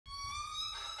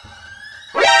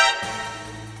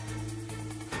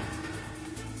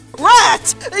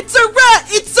rat! It's a rat!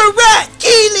 It's a rat!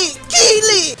 Keely!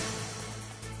 Keely!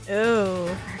 Oh,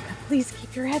 Erica, please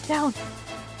keep your head down.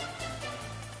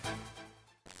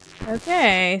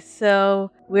 Okay,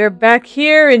 so we're back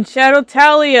here in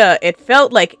Shadowtalia. It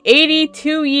felt like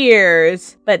 82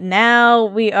 years, but now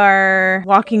we are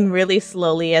walking really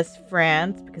slowly as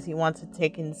Franz because he wants to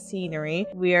take in scenery.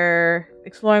 We are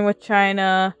exploring with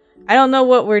China. I don't know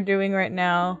what we're doing right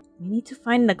now. We need to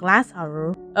find the glass,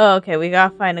 Haru. Oh, okay, we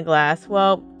gotta find the glass.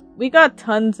 Well, we got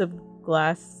tons of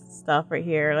glass stuff right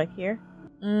here, like here.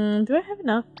 Do I have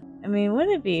enough? I mean,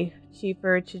 wouldn't it be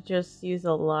cheaper to just use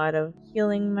a lot of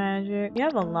healing magic? We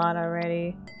have a lot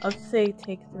already. I'll just say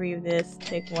take 3 of this,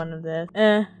 take 1 of this.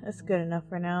 That's good enough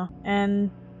for now.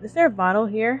 And is there a bottle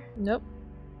here? Nope.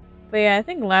 But yeah, I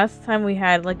think last time we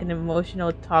had like an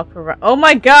emotional talk around— oh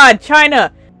my god,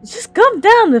 China! Just calm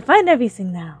down and find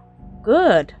everything now.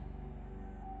 Good.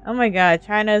 Oh my god,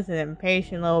 China's an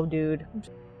impatient little dude.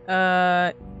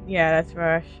 Yeah, that's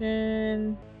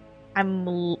Russian.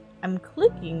 I'm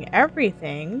clicking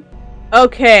everything.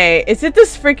 Okay, is it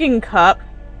this freaking cup?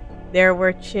 There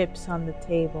were chips on the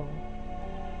table.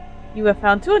 You have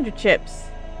found 200 chips.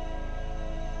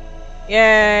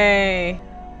 Yay!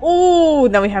 Ooh,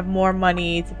 now we have more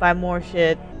money to buy more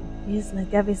shit. Feels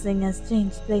like everything has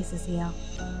changed places here.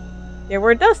 There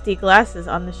were dusty glasses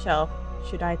on the shelf.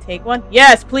 Should I take one?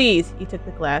 Yes, please! You took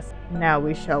the glass. Now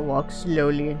we shall walk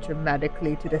slowly and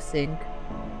dramatically to the sink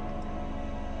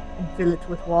and fill it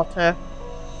with water.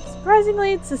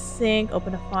 Surprisingly, it's a sink.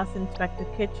 Open a faucet, inspect the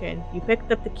kitchen. You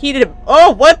picked up the key to the—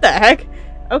 oh, what the heck?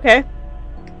 Okay.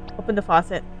 Open the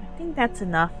faucet. I think that's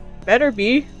enough. Better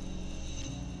be.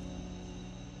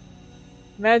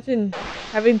 Imagine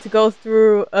having to go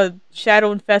through a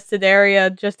shadow-infested area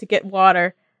just to get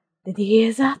water. Did you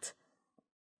hear that?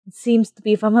 It seems to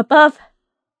be from above.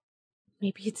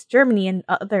 Maybe it's Germany and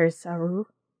others, Saru.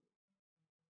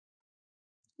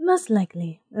 Most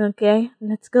likely. Okay,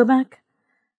 let's go back.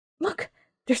 Look!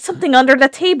 There's something under the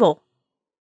table!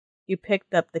 You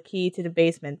picked up the key to the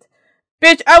basement.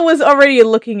 Bitch, I was already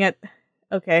looking at—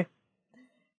 okay.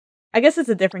 I guess it's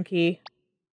a different key.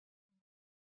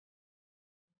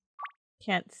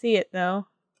 Can't see it, though.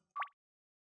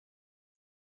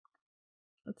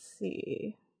 Let's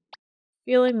see.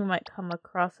 Feeling we might come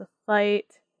across a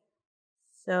fight.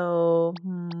 So,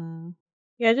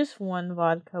 yeah, just 1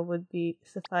 vodka would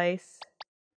suffice.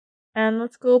 And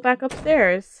let's go back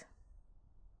upstairs.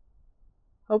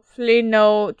 Hopefully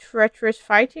no treacherous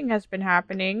fighting has been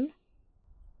happening.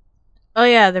 Oh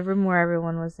yeah, the room where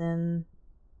everyone was in.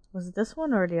 Was it this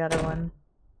one or the other one?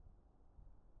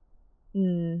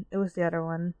 It was the other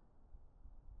one.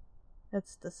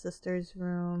 That's the sister's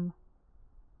room.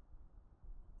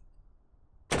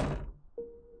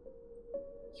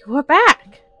 You are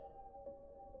back!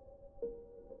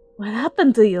 What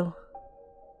happened to you?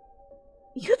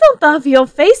 You don't have your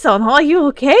face on, are you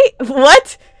okay?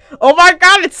 What? Oh my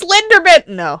god, it's Slenderman!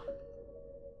 No.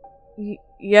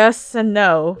 Yes and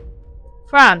no.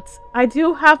 Franz, I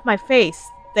do have my face.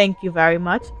 Thank you very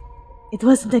much. It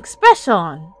was an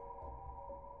expression.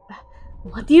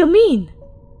 What do you mean?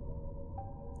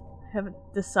 I haven't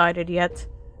decided yet.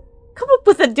 Come up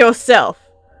with it yourself.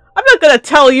 I'm not gonna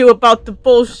tell you about the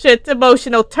bullshit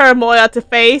emotional turmoil at the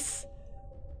face.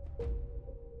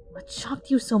 What shocked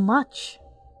you so much?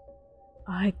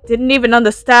 I didn't even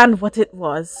understand what it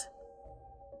was.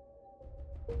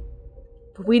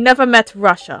 But we never met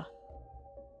Russia.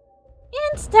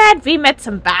 Instead, we met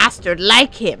some bastard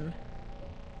like him.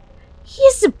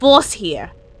 He's the boss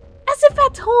here. As if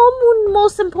at home, and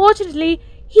most importantly,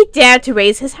 he dared to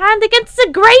raise his hand against the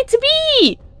great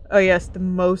bee! Oh yes, the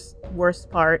worst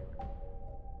part.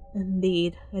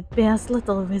 Indeed, it bears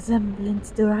little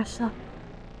resemblance to Russia.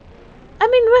 I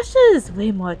mean, Russia is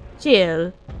way more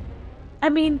chill. I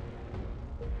mean,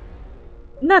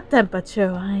 not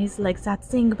temperature-wise like that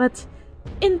thing, but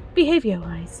in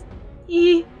behavior-wise.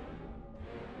 He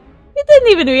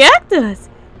didn't even react to us.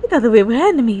 He thought we were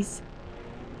enemies.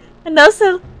 And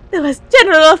also, there was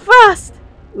General Frost.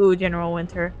 Ooh, General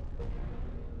Winter.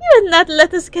 He would not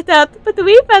let us get out, but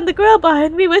we found the crowbar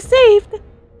and we were saved.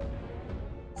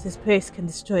 This place can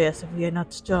destroy us if we are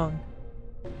not strong.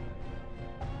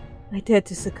 I dared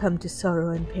to succumb to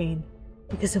sorrow and pain,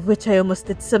 because of which I almost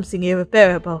did something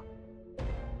irreparable.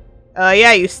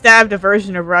 Yeah, you stabbed a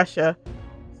version of Russia.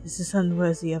 This is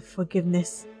unworthy of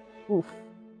forgiveness. Oof.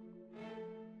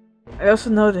 I also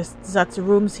noticed that the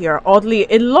rooms here are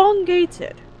oddly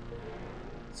elongated.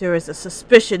 There is a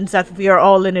suspicion that we are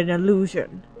all in an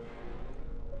illusion.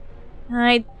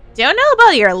 I don't know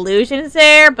about your illusions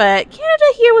there, but Canada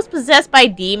here was possessed by a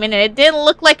demon and it didn't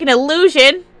look like an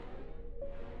illusion.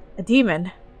 A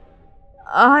demon?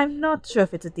 I'm not sure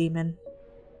if it's a demon.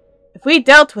 If we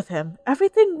dealt with him,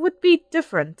 everything would be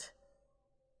different.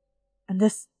 And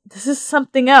this is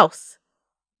something else.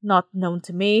 Not known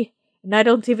to me, and I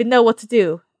don't even know what to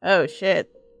do. Oh shit.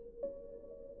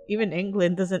 Even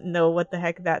England doesn't know what the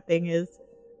heck that thing is.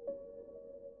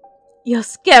 You're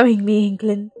scaring me,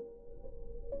 England.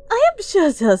 I am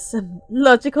sure there's some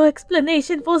logical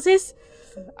explanation for this.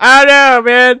 I don't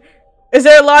know, man. Is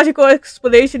there a logical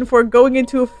explanation for going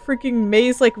into a freaking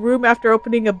maze-like room after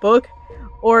opening a book?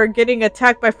 Or getting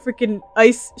attacked by freaking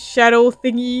ice shadow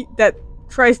thingy that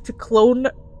tries to clone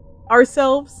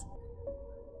ourselves?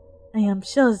 I am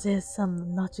sure there's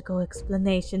some logical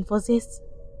explanation for this.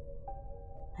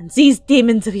 And these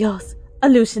demons of yours,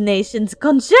 hallucinations,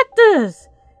 conjectures!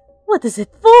 What is it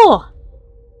for?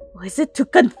 Or is it to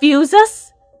confuse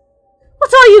us?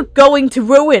 What are you going to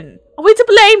ruin? Are we to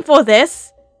blame for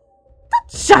this?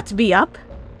 Don't shut me up!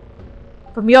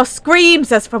 From your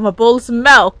screams as from a bull's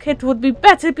milk, it would be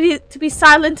better to be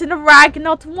silent in a rag and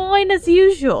not whine as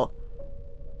usual.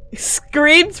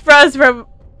 Screams from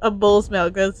a bull's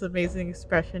milk. That's an amazing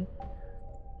expression.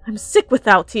 I'm sick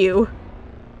without you.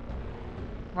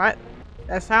 What?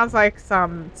 That sounds like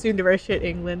some Tsundere shit,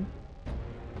 England.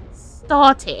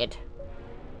 Started.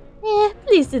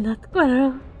 Please do not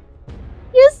quarrel.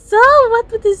 You saw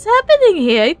what is happening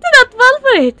here. You did not fall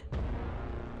for it.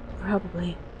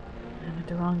 Probably. I'm at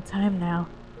the wrong time now.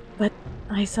 But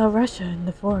I saw Russia in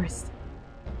the forest.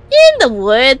 In the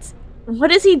woods?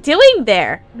 What is he doing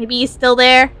there? Maybe he's still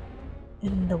there?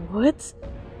 In the woods?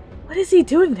 What is he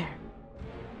doing there?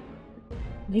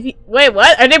 Maybe— wait,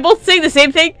 what? Are they both saying the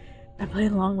same thing? I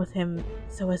played along with him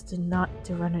so as to not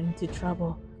to run into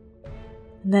trouble.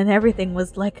 And then everything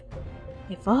was like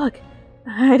a fog.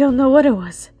 I don't know what it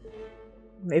was.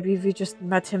 Maybe we just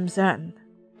met him then.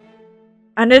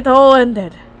 And it all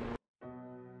ended.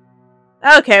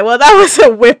 Okay, well that was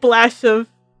a whiplash of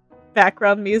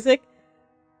background music.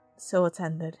 So it's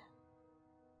ended.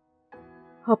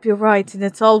 Hope you're right and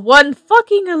it's all one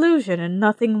fucking illusion and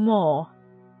nothing more.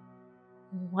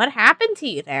 What happened to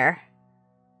you there?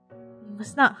 You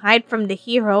must not hide from the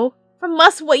hero. From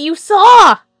us what you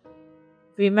saw!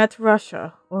 We met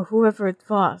Russia, or whoever it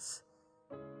was.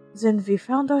 Then we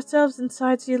found ourselves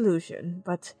inside the illusion,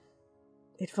 but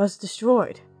it was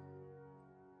destroyed.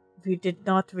 We did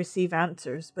not receive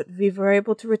answers, but we were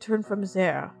able to return from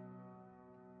there.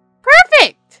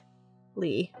 Perfect!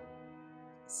 Lee.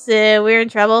 So we're in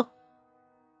trouble?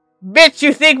 Bitch,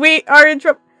 you think we are in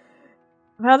trouble?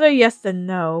 Rather yes than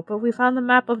no, but we found the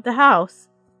map of the house.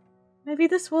 Maybe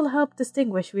this will help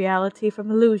distinguish reality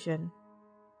from illusion.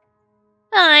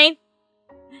 Fine.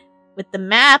 With the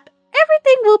map,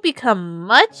 everything will become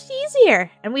much easier,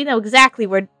 and we know exactly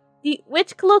where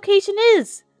which location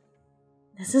is.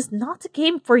 This is not a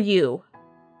game for you.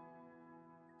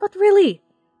 But really,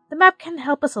 the map can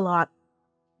help us a lot.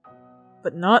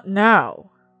 But not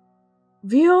now.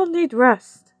 We all need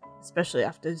rest, especially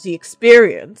after the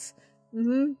experience.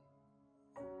 You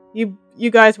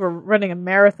guys were running a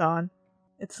marathon.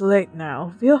 It's late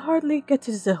now. We'll hardly get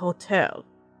to the hotel.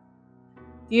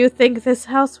 Do you think this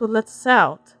house will let us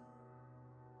out?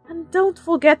 And don't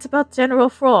forget about General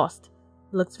Frost.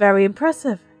 He looks very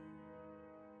impressive.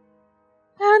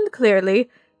 And clearly,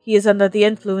 he is under the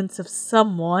influence of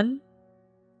someone.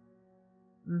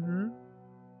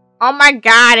 Oh my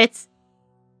god,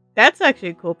 That's actually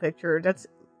a cool picture. That's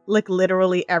like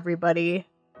literally everybody.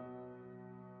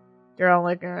 They're all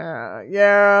like,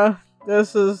 yeah,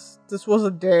 this was a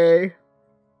day.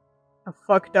 A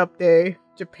fucked up day.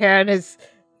 Japan's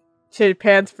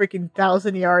freaking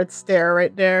 1,000-yard stare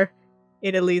right there.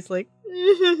 Italy's like,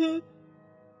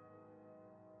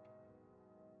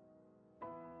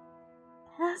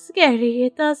 how scary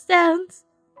it all sounds.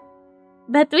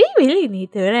 But we really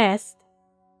need to rest.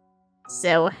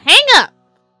 So hang up!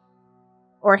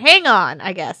 Or hang on,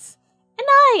 I guess. And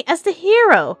I, as the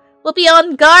hero, will be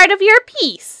on guard of your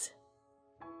peace.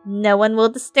 No one will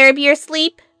disturb your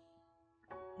sleep.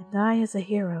 And I, as a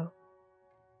hero,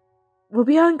 will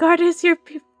be on guard as your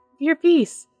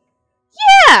peace.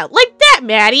 Yeah, like that,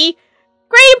 Maddie.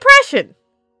 Great impression.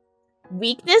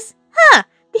 Weakness? Huh,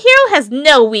 the hero has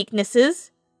no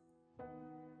weaknesses.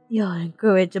 You're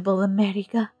incorrigible,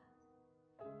 America.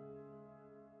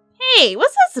 Hey,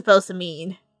 what's that supposed to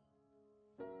mean?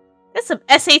 That's some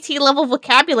SAT level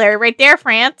vocabulary right there,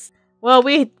 France. Well,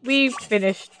 we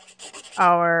finished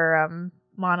our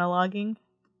monologuing.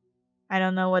 I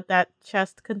don't know what that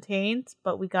chest contains,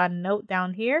 but we got a note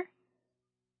down here.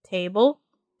 Table.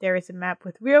 There is a map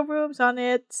with real rooms on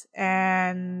it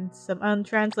and some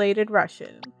untranslated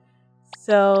Russian.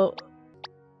 So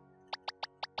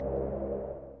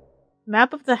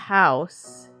Map of the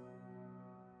house.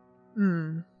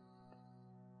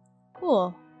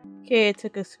 Cool. Okay, I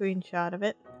took a screenshot of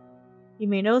it. You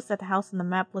may notice that the house on the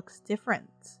map looks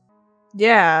different.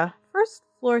 Yeah, first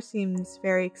floor seems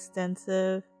very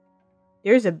extensive.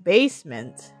 There's a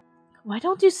basement. Why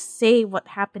don't you say what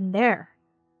happened there?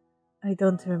 I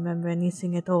don't remember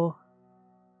anything at all.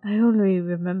 I only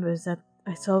remember that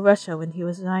I saw Russia when he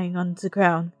was lying on the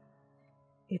ground.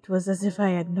 It was as if I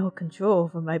had no control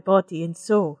over my body and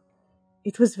soul.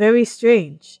 It was very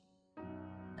strange.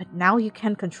 But now you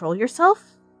can control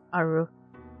yourself, Aru.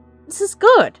 This is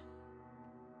good.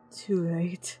 Too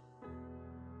late.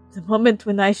 The moment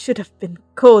when I should have been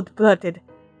cold-blooded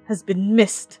has been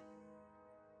missed.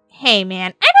 Hey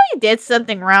man, I know you did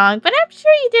something wrong, but I'm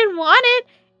sure you didn't want it.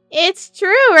 It's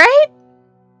true, right?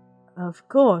 Of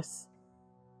course.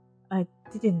 I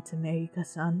didn't,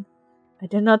 America-san. I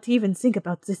did not even think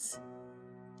about this.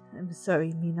 I'm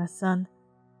sorry, Mina-san.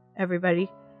 Everybody,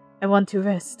 I want to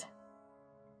rest.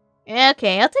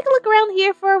 Okay, I'll take a look around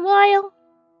here for a while.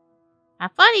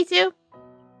 Have fun, you two.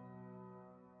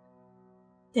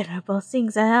 Terrible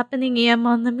things are happening here,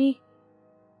 mon ami.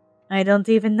 I don't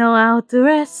even know how to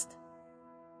rest.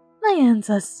 My hands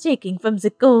are shaking from the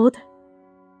cold.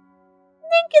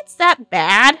 Think it's that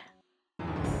bad?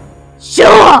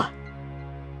 Sure!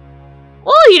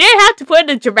 Well, you didn't have to put in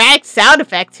a dramatic sound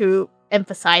effect to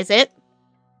emphasize it.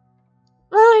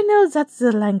 Well, I know that's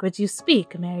the language you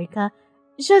speak, America.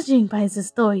 Judging by the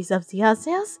stories of the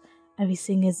others,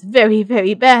 everything is very,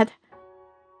 very bad.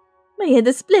 My head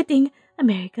is splitting.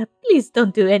 America, please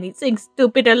don't do anything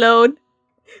stupid alone.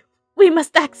 We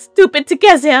must act stupid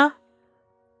together.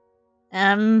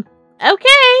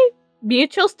 Okay.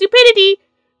 Mutual stupidity.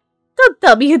 Don't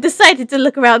tell me you decided to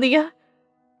look around here.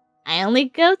 I only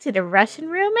go to the Russian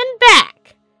room and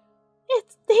back.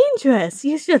 It's dangerous.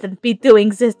 You shouldn't be doing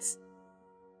this.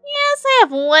 Yes, I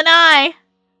have one eye.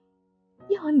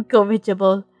 You're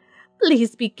incorrigible.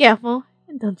 Please be careful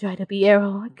and don't try to be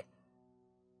heroic.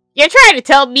 You're trying to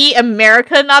tell me,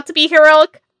 America, not to be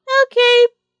heroic? Okay,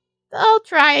 I'll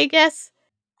try, I guess.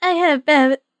 I have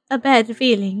a bad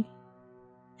feeling.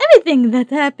 Everything that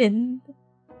happened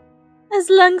has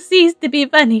long ceased to be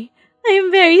funny. I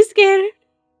am very scared.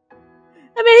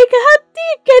 America, how do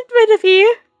you get rid of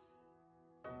here?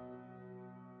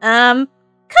 Come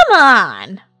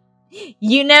on.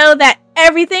 You know that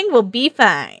everything will be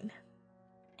fine.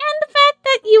 And the fact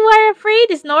that you are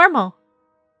afraid is normal.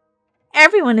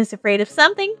 Everyone is afraid of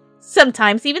something.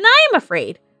 Sometimes even I am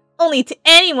afraid. Only to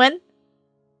anyone.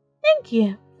 Thank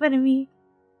you, Funny.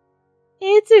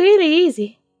 It's really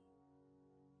easy.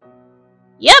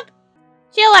 Yep.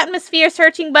 Chill atmosphere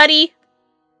searching, buddy.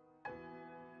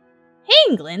 Hey,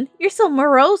 England, you're so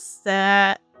morose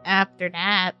after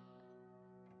that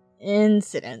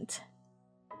incident.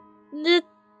 Did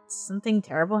something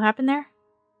terrible happen there?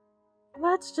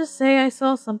 Let's just say I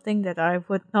saw something that I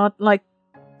would not like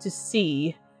to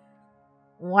see.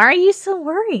 Why are you so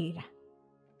worried?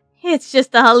 It's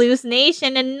just a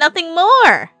hallucination and nothing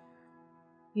more.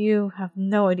 You have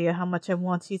no idea how much I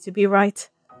want you to be right.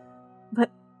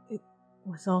 But it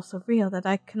was also real that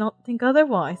I cannot think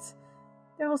otherwise.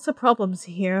 There are also problems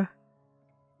here.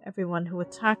 Everyone who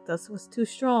attacked us was too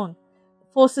strong. The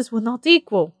forces were not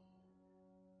equal.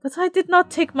 But I did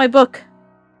not take my book.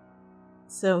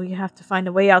 So you have to find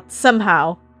a way out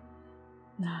somehow.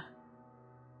 Do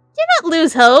not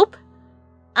lose hope.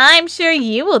 I'm sure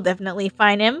you will definitely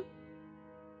find him.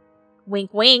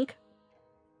 Wink, wink.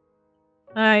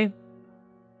 I'll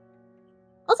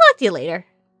talk to you later.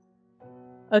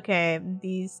 Okay,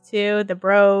 these two, the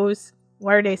bros,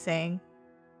 what are they saying?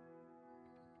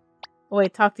 Oh,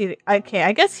 wait, talk to you. Okay,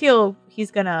 I guess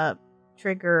he's gonna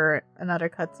trigger another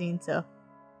cutscene, so.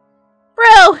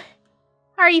 Bro!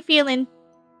 How are you feeling?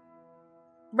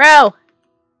 Bro! Oh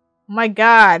my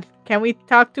god, can we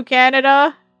talk to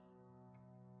Canada?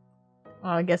 Oh,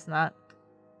 I guess not.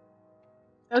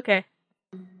 Okay.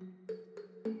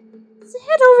 The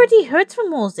head already hurts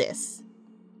from all this.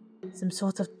 Some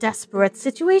sort of desperate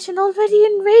situation already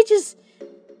enrages.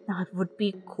 Now it would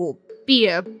be cool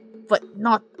beer, but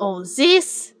not all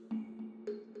this.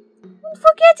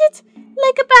 Forget it,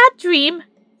 like a bad dream.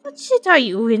 What shit are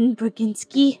you in,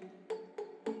 Brzezinski?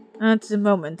 At the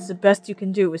moment, the best you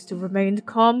can do is to remain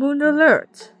calm and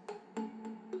alert.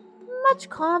 Much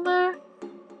calmer.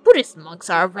 Buddhist monks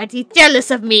are already jealous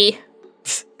of me.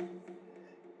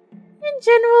 In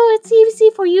general, it's easy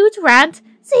for you to rant.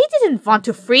 They didn't want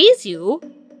to freeze you.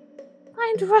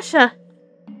 Find Russia.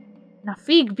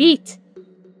 Nafig beat.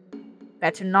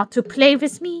 Better not to play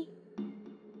with me.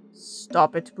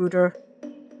 Stop it, Buddha.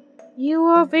 You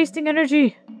are wasting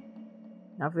energy.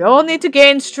 Now we all need to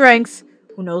gain strength.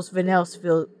 Who knows when else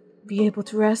we'll be able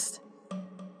to rest?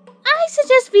 I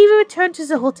suggest we return to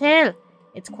the hotel.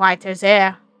 It's quieter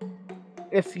there.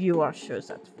 If you are sure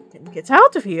that we can get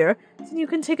out of here, then you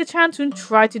can take a chance and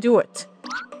try to do it.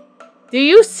 Do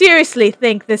you seriously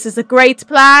think this is a great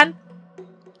plan?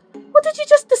 Or did you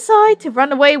just decide to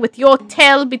run away with your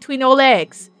tail between your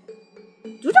legs?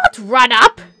 Do not run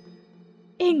up!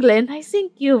 England, I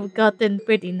think you've gotten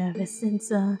pretty nervous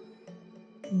since,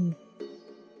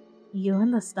 You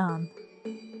understand.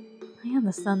 I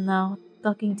understand now.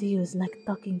 Talking to you is like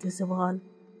talking to the wall.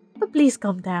 But please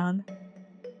calm down.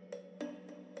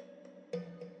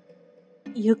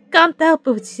 You can't help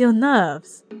with your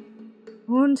nerves.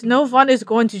 And no one is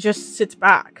going to just sit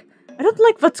back. I don't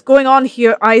like what's going on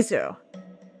here either.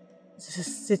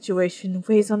 This situation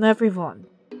weighs on everyone.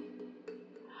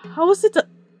 How is a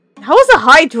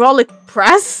hydraulic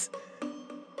press?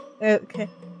 Okay.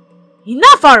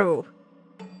 Enough, Aru!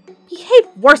 Behave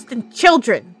worse than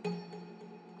children.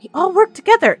 We all work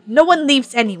together. No one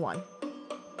leaves anyone.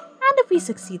 And if we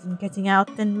succeed in getting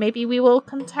out, then maybe we will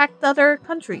contact other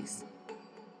countries.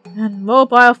 And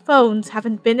mobile phones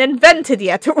haven't been invented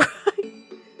yet, right?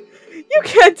 You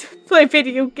can't play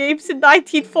video games in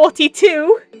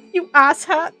 1942, you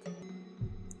asshat.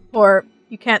 Or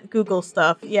you can't Google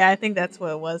stuff. Yeah, I think that's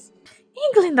what it was.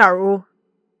 England, Aru.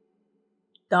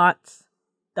 Dots.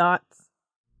 Dots.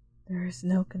 There is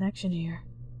no connection here.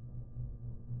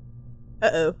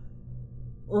 Uh-oh.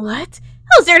 What?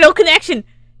 How's there no connection?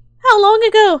 How long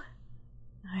ago?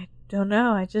 I don't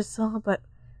know, I just saw, but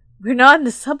we're not in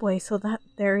the subway, so that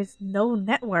there is no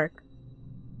network.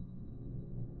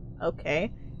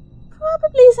 Okay.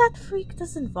 Probably that freak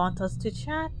doesn't want us to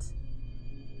chat.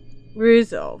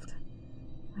 Resolved.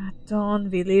 At dawn,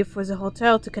 we leave for the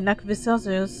hotel to connect with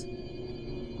others.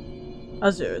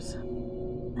 Others.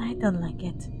 I don't like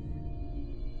it.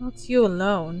 Not you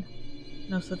alone.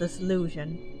 No sort of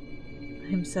disillusion.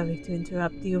 I'm sorry to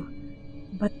interrupt you,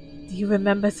 but do you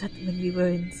remember that when we were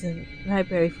in the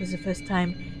library for the first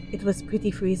time, it was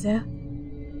pretty free there?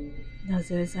 Now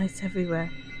there is ice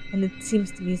everywhere, and it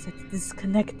seems to me that it is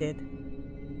connected.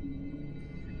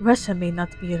 Russia may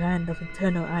not be a land of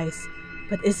eternal ice,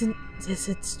 but isn't this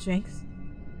its strength?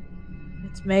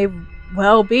 It may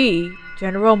well be.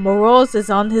 General Moroz is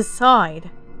on his side.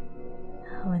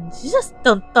 Oh, and just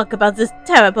don't talk about this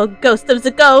terrible ghost of the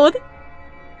gold!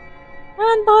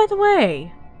 And by the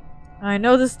way, I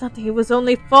noticed that he was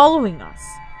only following us.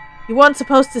 You weren't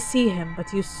supposed to see him,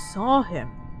 but you saw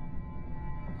him.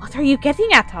 What are you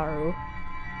getting at, Haru?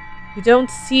 You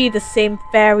don't see the same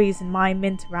fairies in my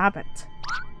mint rabbit.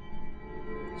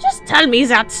 Just tell me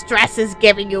that stress is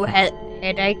giving you a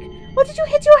headache. What, did you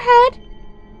hit your head?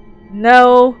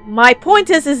 No, my point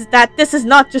is that this is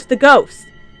not just a ghost.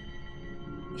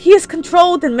 He is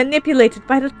controlled and manipulated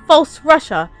by the false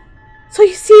Russia. So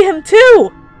you see him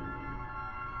too!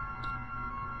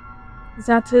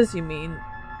 That is, you mean.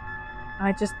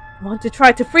 I just want to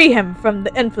try to free him from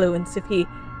the influence if he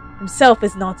himself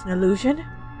is not an illusion.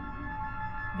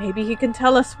 Maybe he can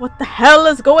tell us what the hell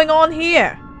is going on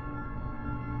here.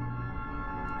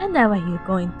 And how are you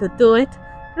going to do it?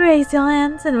 Raise your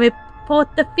hands and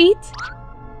report defeat?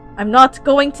 I'm not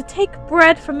going to take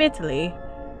bread from Italy.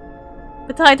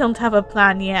 But I don't have a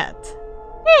plan yet.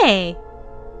 Hey!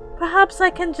 Perhaps I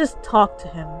can just talk to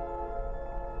him.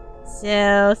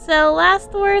 So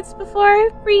last words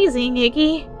before freezing,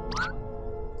 Iggy.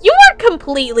 You are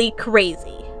completely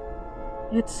crazy.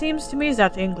 It seems to me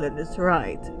that England is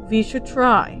right. We should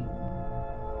try.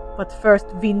 But first,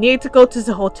 we need to go to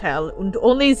the hotel, and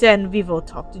only then we will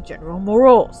talk to General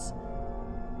Moroz.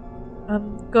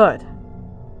 Good.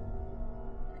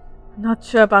 I'm not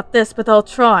sure about this, but I'll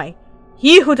try.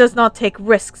 He who does not take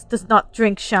risks does not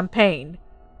drink champagne.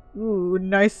 Ooh,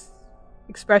 nice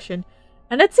expression.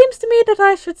 And it seems to me that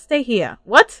I should stay here.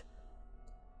 What?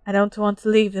 I don't want to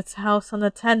leave this house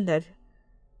unattended.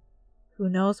 Who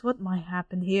knows what might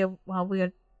happen here while we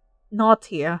are not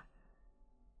here.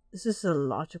 This is a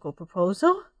logical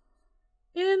proposal.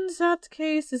 In that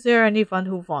case, is there anyone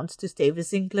who wants to stay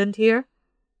with England here?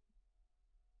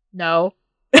 No.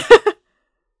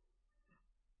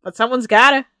 But someone's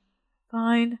gotta.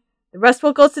 Fine. The rest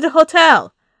will go to the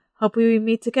hotel. Hope we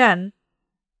meet again.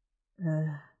 We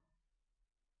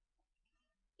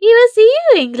will see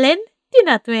you, England. Do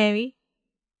not worry.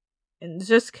 In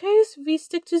this case, we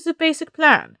stick to the basic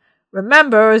plan.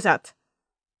 Remember that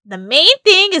the main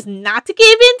thing is not to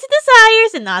give in to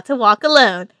desires and not to walk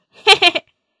alone.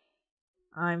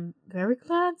 I'm very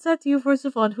glad that you were the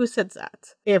one who said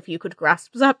that. If you could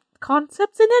grasp that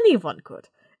concept, then anyone could.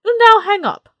 now hang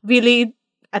up. We leave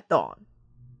at dawn.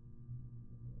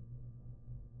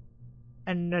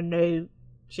 And then they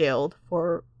chilled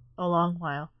for a long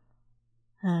while.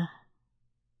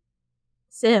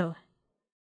 So,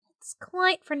 it's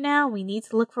quiet for now. We need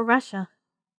to look for Russia.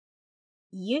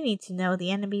 You need to know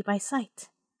the enemy by sight.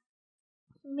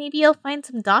 Maybe you'll find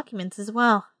some documents as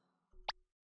well.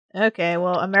 Okay,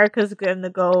 well, America's gonna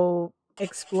go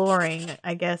exploring,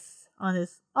 I guess, on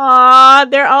his... Aw,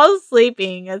 they're all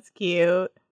sleeping. That's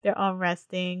cute. They're all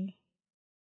resting.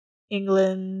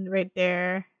 England, right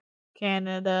there.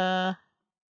 Canada.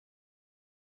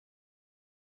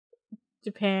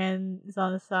 Japan is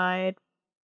on the side.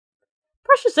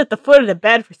 Prussia's at the foot of the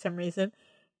bed for some reason.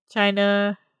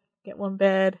 China, get one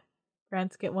bed.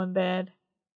 France, get one bed.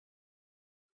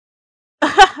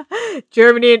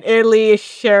 Germany and Italy is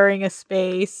sharing a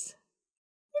space.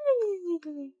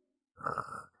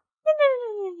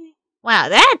 Wow,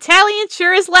 that Italian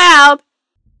sure is loud.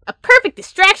 A perfect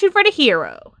distraction for the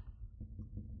hero.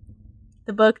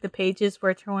 The book, the pages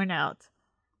were torn out.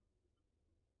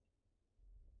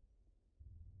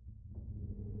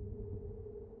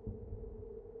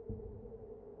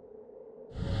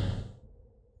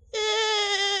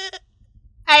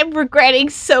 I'm regretting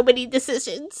so many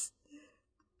decisions.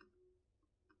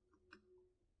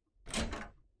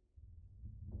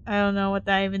 I don't know what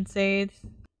that even says.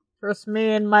 First,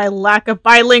 me and my lack of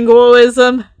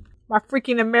bilingualism. My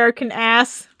freaking American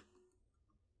ass.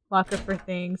 Locker for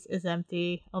things is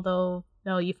empty. Although,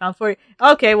 no, you found 40.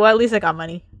 Okay, well, at least I got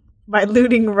money. By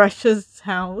looting Russia's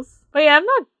house. But yeah, I'm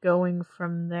not going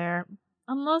from there.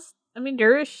 Unless, I mean,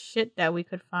 there is shit that we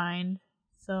could find.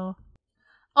 So.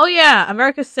 Oh yeah,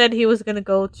 America said he was gonna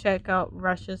go check out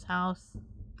Russia's house.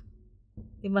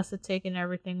 He must have taken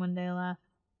everything when they left.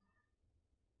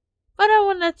 But I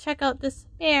want to check out this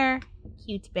bear.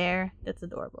 Cute bear. That's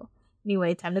adorable.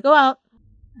 Anyway, time to go out.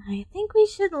 I think we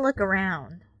should look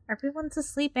around. Everyone's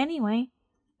asleep anyway.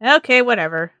 Okay,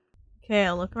 whatever. Okay,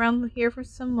 I'll look around here for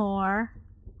some more.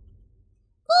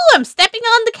 Ooh, I'm stepping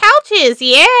on the couches,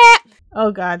 yeah!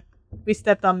 Oh god, we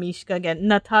stepped on Mishka again.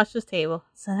 Natasha's table.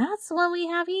 So that's what we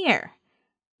have here.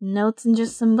 Notes and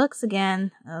just some books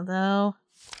again, although...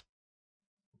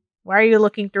 Why are you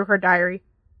looking through her diary?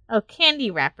 Oh, candy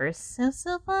wrappers.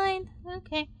 So fine.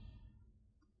 Okay.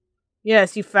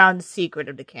 Yes, you found the secret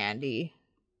of the candy.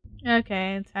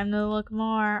 Okay, time to look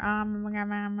more. Oh,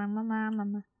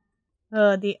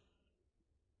 the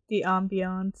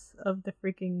ambiance of the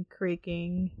freaking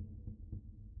creaking.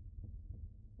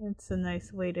 It's a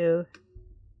nice way to...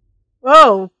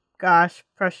 Oh, gosh.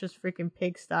 Prussia's freaking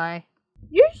pigsty.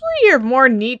 Usually you're more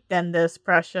neat than this,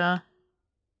 Prussia.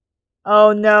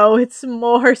 Oh no, it's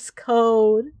Morse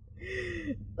code.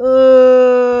 Nah.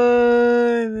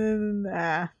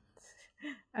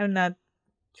 I'm not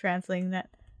translating that.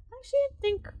 Actually, I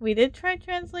think we did try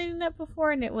translating that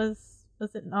before and it was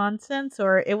it nonsense?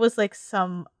 Or it was like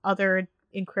some other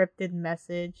encrypted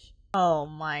message? Oh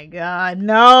my god.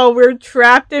 No, we're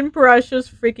trapped in Prussia's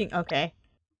freaking... Okay.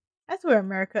 I swear,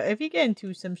 America, if you get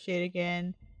into some shit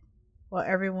again, well,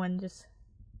 everyone just...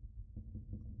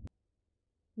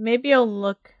 Maybe I'll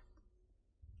look...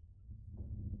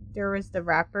 There was the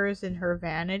wrappers in her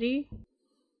vanity.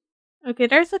 Okay,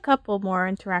 there's a couple more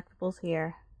interactables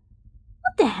here.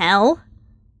 What the hell?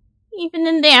 Even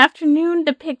in the afternoon,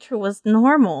 the picture was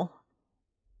normal.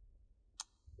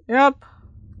 Yep.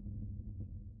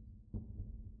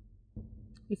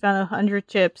 We found 100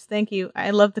 chips. Thank you.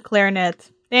 I love the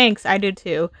clarinet. Thanks, I do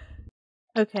too.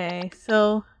 Okay,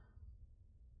 so...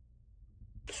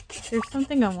 There's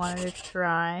something I wanted to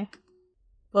try.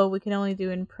 But we can only do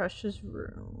in Prussia's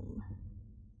room.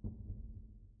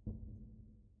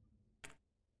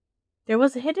 There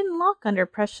was a hidden lock under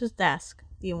Prussia's desk.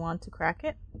 Do you want to crack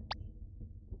it?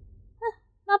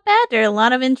 Not bad. There are a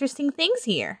lot of interesting things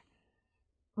here.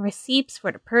 Receipts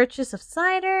for the purchase of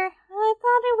cider. I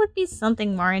thought it would be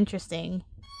something more interesting.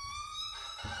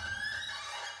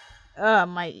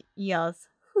 My ears.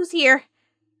 Who's here?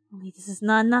 Only this is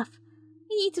not enough.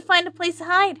 We need to find a place to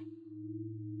hide.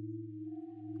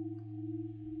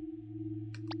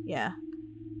 Yeah.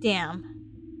 Damn.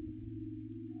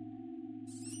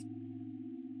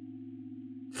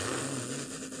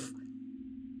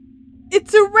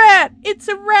 It's a rat! It's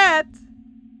a rat!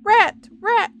 Rat!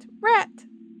 Rat! Rat!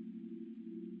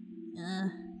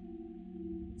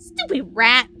 Stupid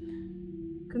rat!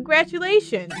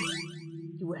 Congratulations!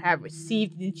 You have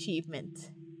received an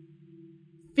achievement.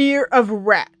 Fear of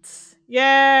rats.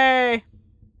 Yay!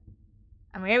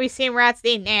 I mean, every seen rats,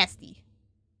 they nasty.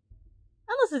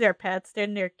 Unless they're pets,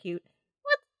 then they're cute.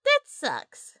 What? That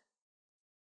sucks.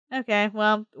 Okay,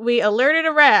 well, we alerted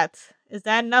a rat. Is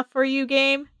that enough for you,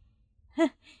 game?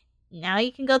 Now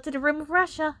you can go to the room of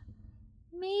Russia.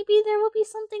 Maybe there will be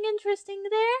something interesting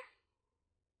there.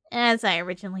 As I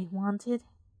originally wanted.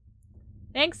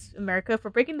 Thanks, America, for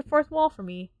breaking the fourth wall for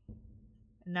me.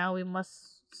 And now we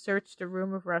must search the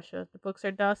room of Russia. The books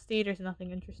are dusty. There's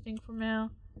nothing interesting for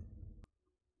now.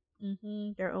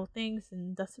 There are old things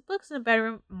and dusty books in the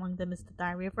bedroom. Among them is the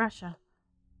Diary of Russia.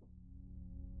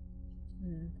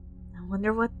 I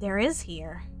wonder what there is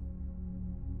here.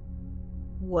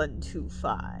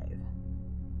 125.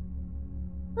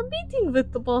 The meeting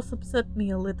with the boss upset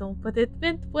me a little, but it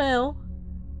went well.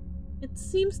 It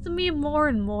seems to me more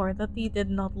and more that he did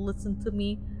not listen to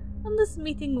me, and this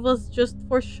meeting was just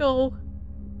for show.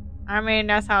 I mean,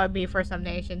 that's how it'd be for some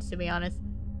nations, to be honest.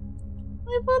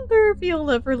 I wonder if he'll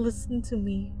ever listen to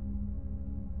me.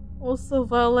 Also,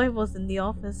 while I was in the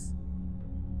office,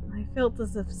 I felt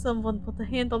as if someone put a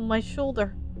hand on my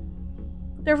shoulder.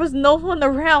 But there was no one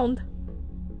around.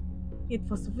 It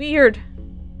was weird.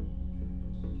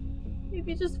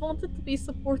 Maybe just wanted to be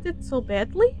supported so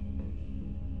badly?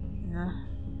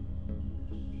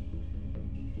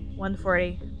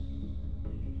 140.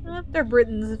 After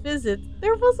Britain's visit,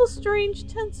 there was a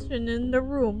strange tension in the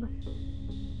room.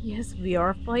 Yes, we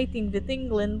are fighting with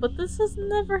England, but this has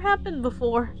never happened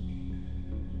before.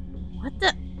 What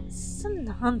the? Some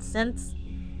nonsense.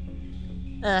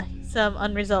 Some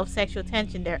unresolved sexual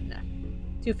tension there. No.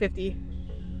 250.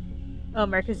 Oh,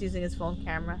 America's using his phone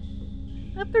camera.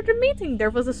 After the meeting, there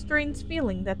was a strange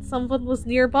feeling that someone was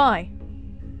nearby.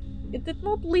 It did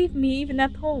not leave me even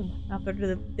at home. After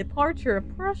the departure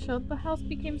of Prussia, the house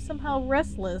became somehow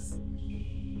restless.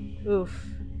 Oof.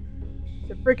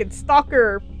 The freaking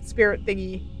stalker spirit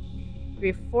thingy.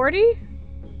 340?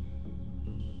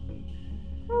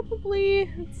 Probably,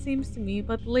 it seems to me,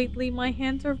 but lately my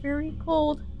hands are very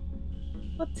cold.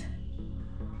 But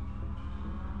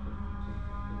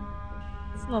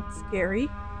it's not scary.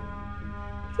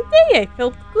 Today I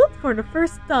felt good for the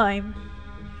first time.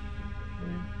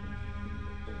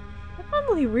 I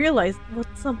finally realized what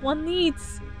someone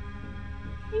needs.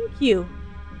 Thank you.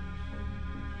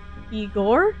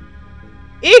 Igor?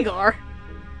 Igor?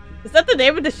 Is that the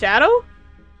name of the shadow?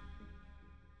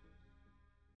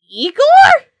 Igor?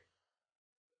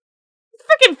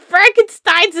 Freaking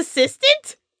Frankenstein's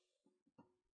assistant?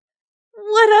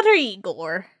 What other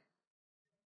Igor?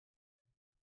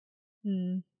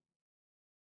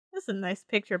 That's a nice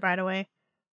picture, by the way.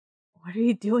 What are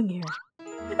you doing here?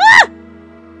 Ah!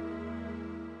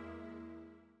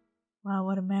 Wow,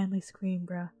 what a manly scream,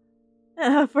 bruh.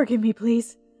 Forgive me,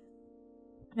 please.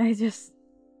 I saw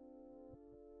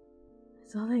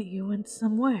that you went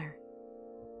somewhere.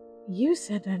 You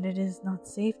said that it is not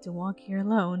safe to walk here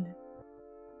alone.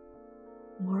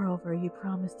 Moreover, you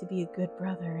promised to be a good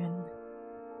brother, and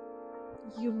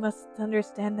you must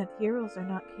understand that heroes are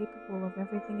not capable of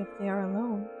everything if they are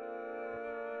alone.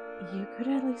 You could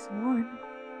at least warn.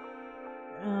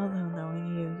 Although knowing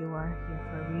you, you are here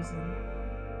for a reason.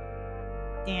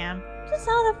 Damn, just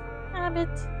out of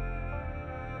habit.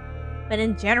 But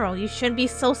in general, you shouldn't be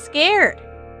so scared.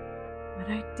 But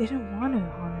I didn't want to,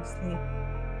 honestly.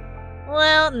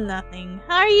 Well, nothing.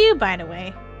 How are you, by the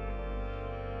way?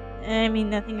 I mean,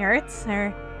 nothing hurts,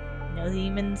 or no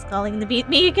demons calling to beat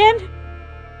me again?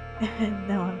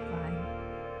 No, I'm fine.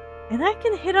 And I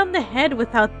can hit on the head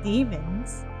without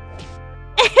demons.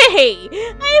 Hey!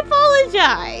 I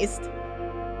apologized!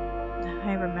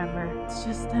 I remember. It's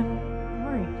just, I'm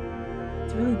worried.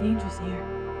 It's really dangerous here.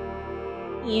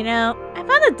 You know, I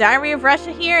found a Diary of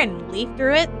Russia here and leafed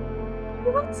through it.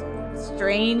 You wrote some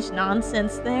strange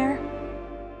nonsense there.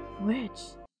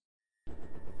 Which?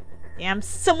 Damn,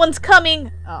 someone's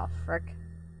coming! Oh, frick.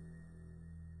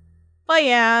 But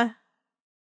yeah.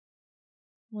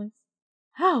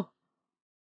 How?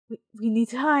 We need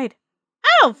to hide. I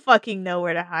don't fucking know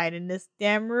where to hide in this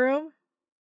damn room.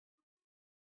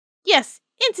 Yes,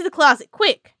 into the closet,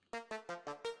 quick!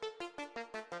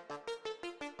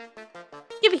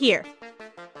 Give it here.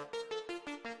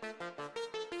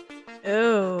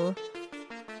 Oh.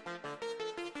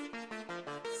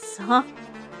 So?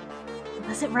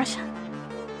 Was it Russia?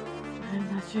 I'm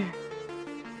not sure.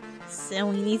 So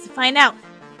we need to find out.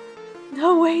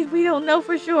 No, wait, we don't know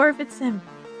for sure if it's him.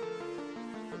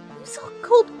 You saw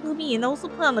cold gloomy and also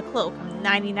put on the cloak. I'm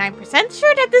 99%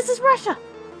 sure that this is Russia.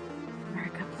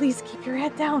 America, please keep your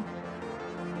head down.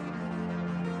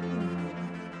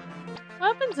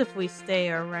 What happens if we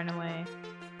stay or run away?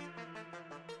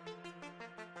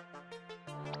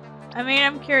 I mean,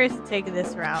 I'm curious to take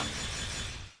this route.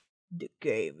 The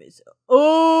game is...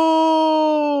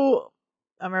 Oh!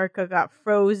 America got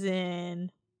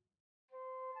frozen.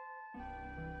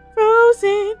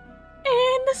 Frozen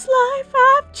in this life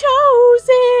I've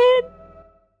chosen.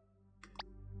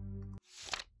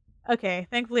 Okay,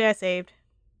 thankfully I saved.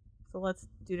 So let's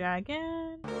do that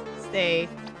again. Stay.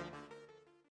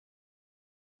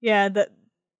 Yeah,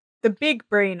 the big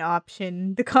brain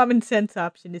option, the common sense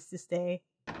option is to stay.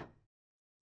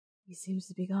 He seems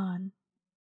to be gone.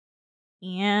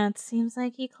 Yeah, it seems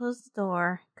like he closed the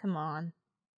door. Come on.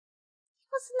 He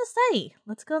was in the study.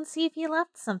 Let's go and see if he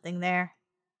left something there.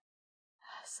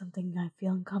 Something I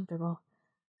feel uncomfortable.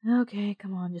 Okay,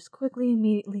 come on, just quickly,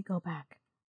 immediately go back.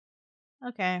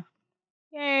 Okay.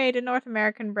 Yay, the North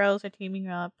American bros are teaming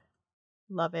up.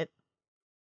 Love it.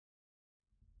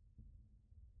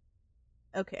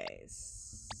 Okay.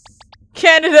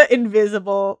 Canada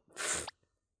invisible.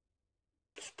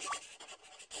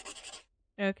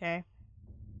 Okay.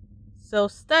 So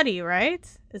study, right?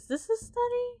 Is this a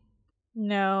study?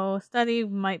 No, study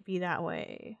might be that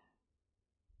way.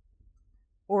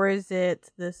 Or is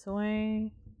it this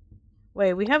way?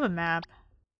 Wait, we have a map.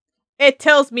 It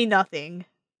tells me nothing.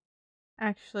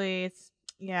 Actually, it's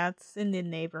in the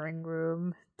neighboring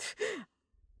room.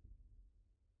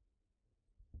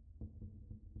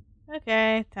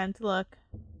 Okay, time to look.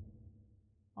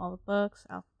 All the books,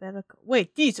 alphabetical.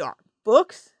 Wait, these aren't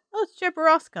books? Oh, it's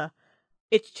Cheburosca.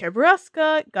 It's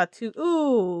Cheburosca. Got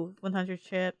 100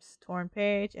 chips. Torn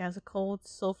page. It has a cold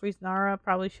soul freeze Nara.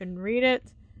 Probably shouldn't read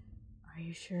it. Are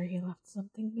you sure he left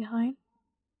something behind?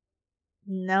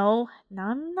 No,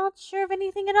 I'm not sure of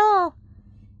anything at all.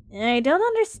 I don't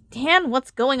understand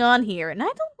what's going on here, and I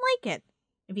don't like it.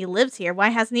 If he lives here, why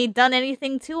hasn't he done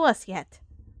anything to us yet?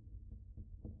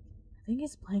 I think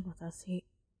he's playing with us. He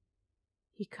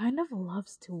kind of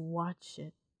loves to watch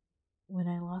it. When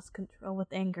I lost control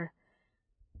with anger,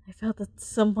 I felt that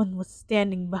someone was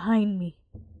standing behind me.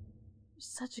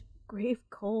 Such a grave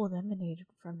cold emanated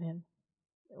from him.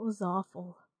 It was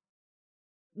awful.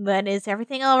 But is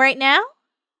everything alright now?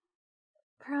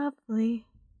 Probably.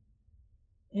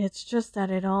 It's just that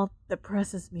it all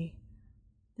depresses me.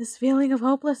 This feeling of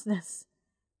hopelessness.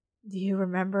 Do you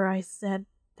remember I said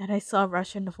that I saw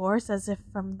Russia in the forest as if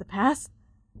from the past?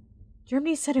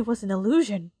 Germany said it was an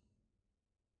illusion.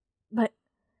 But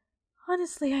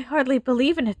honestly, I hardly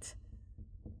believe in it.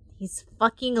 These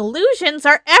fucking illusions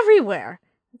are everywhere.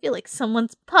 I feel like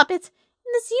someone's puppet,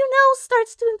 and this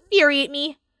starts to infuriate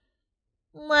me.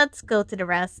 Let's go to the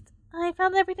rest. I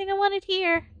found everything I wanted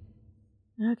here.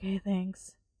 Okay,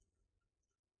 thanks.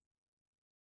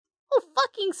 Oh,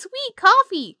 fucking sweet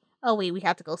coffee! Oh wait, we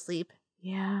have to go sleep.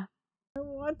 Yeah. I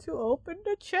want to open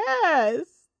the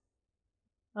chest.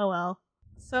 Oh well.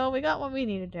 So we got what we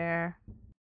needed there.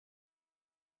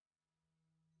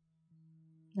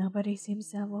 Nobody seems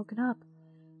to have woken up.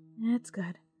 That's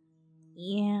good.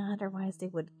 Yeah, otherwise they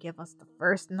would give us the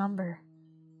first number.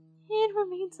 It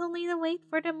remains only to wait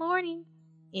for the morning.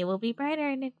 It will be brighter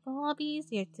and it will all be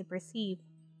easier to perceive.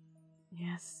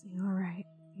 Yes, you're right.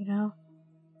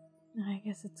 I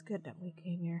guess it's good that we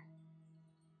came here.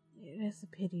 It is a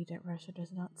pity that Russia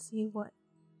does not see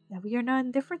that we are not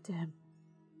indifferent to him.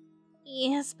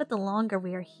 Yes, but the longer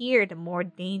we are here, the more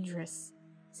dangerous.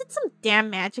 Is it some damn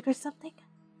magic or something?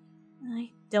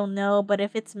 I don't know, but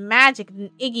if it's magic,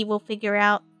 then Iggy will figure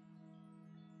out.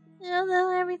 Although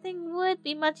everything would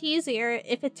be much easier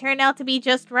if it turned out to be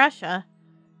just Russia.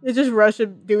 It's just Russia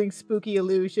doing spooky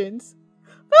illusions.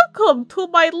 Welcome to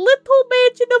my little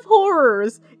mansion of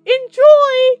horrors.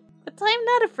 Enjoy! But I'm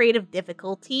not afraid of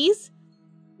difficulties.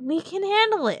 We can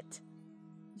handle it.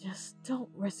 Just don't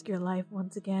risk your life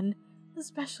once again,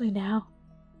 especially now.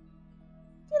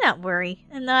 Do not worry,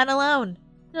 I'm not alone.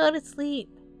 Go to sleep.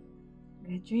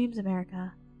 Good dreams,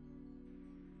 America.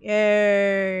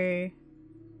 Yay.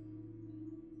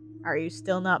 Are you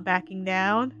still not backing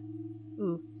down?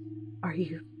 Ooh, are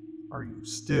you? Are you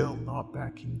still not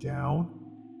backing down?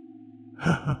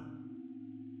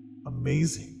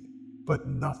 Amazing, but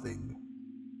nothing.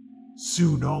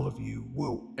 Soon all of you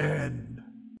will end.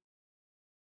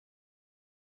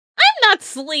 I'm not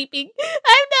sleeping!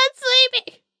 I'm not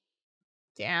sleeping!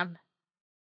 Damn.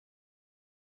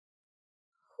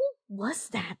 Who was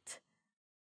that?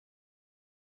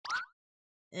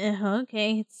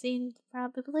 Okay, it seemed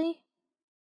probably.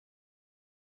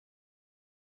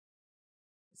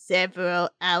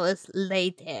 Several hours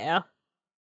later.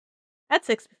 At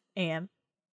 6 a.m.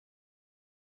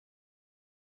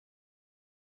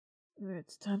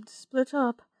 It's time to split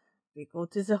up. We go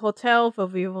to the hotel where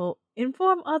we will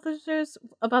inform others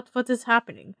about what is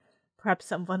happening. Perhaps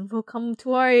someone will come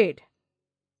to our aid.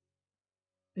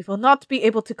 We will not be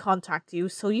able to contact you,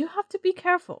 so you have to be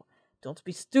careful. don't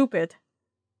be stupid.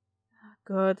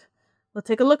 Good. We'll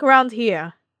take a look around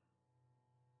here.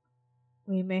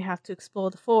 We may have to explore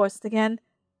the forest again.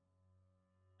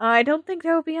 I don't think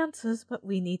there will be answers, but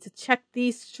we need to check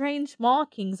these strange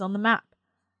markings on the map.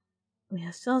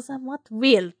 We'll show them what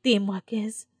real teamwork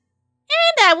is.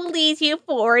 And I will lead you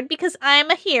forward because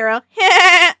I'm a hero.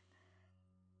 How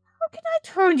can I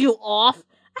turn you off?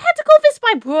 I had to go visit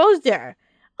my brother.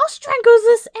 I'll strangle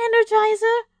this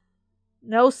energizer.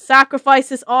 No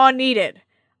sacrifices are needed.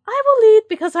 I will lead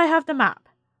because I have the map.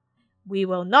 We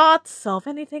will not solve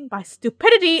anything by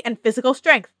stupidity and physical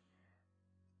strength.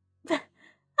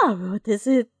 How rude is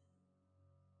it?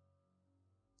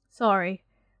 Sorry,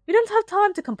 we don't have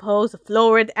time to compose a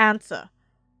florid answer.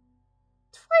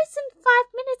 Twice in 5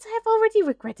 minutes I have already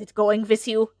regretted going with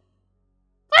you.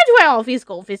 Why do I always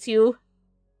go with you?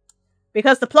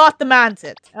 Because the plot demands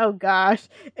it. Oh gosh.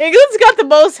 England's got the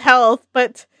most health,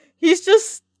 but he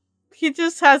just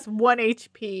has 1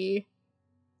 HP.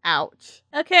 Ouch.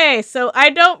 Okay, so I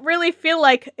don't really feel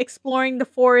like exploring the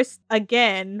forest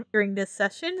again during this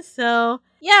session, so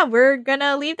yeah, we're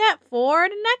gonna leave that for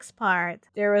the next part.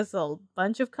 There was a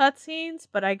bunch of cutscenes,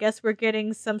 but I guess we're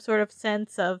getting some sort of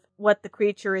sense of what the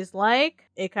creature is like.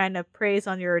 It kind of preys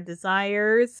on your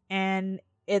desires, and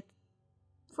it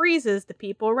freezes the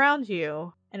people around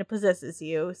you, and it possesses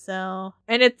you, so...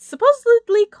 And it's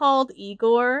supposedly called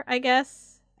Igor, I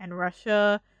guess, and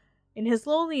Russia, in his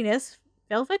loneliness,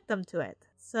 fell victim to it.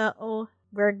 So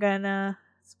we're gonna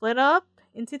split up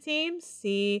into teams,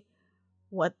 see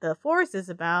what the forest is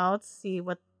about, see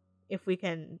what if we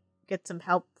can get some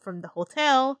help from the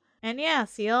hotel, and yeah,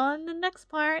 see you all in the next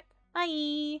part.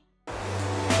 Bye!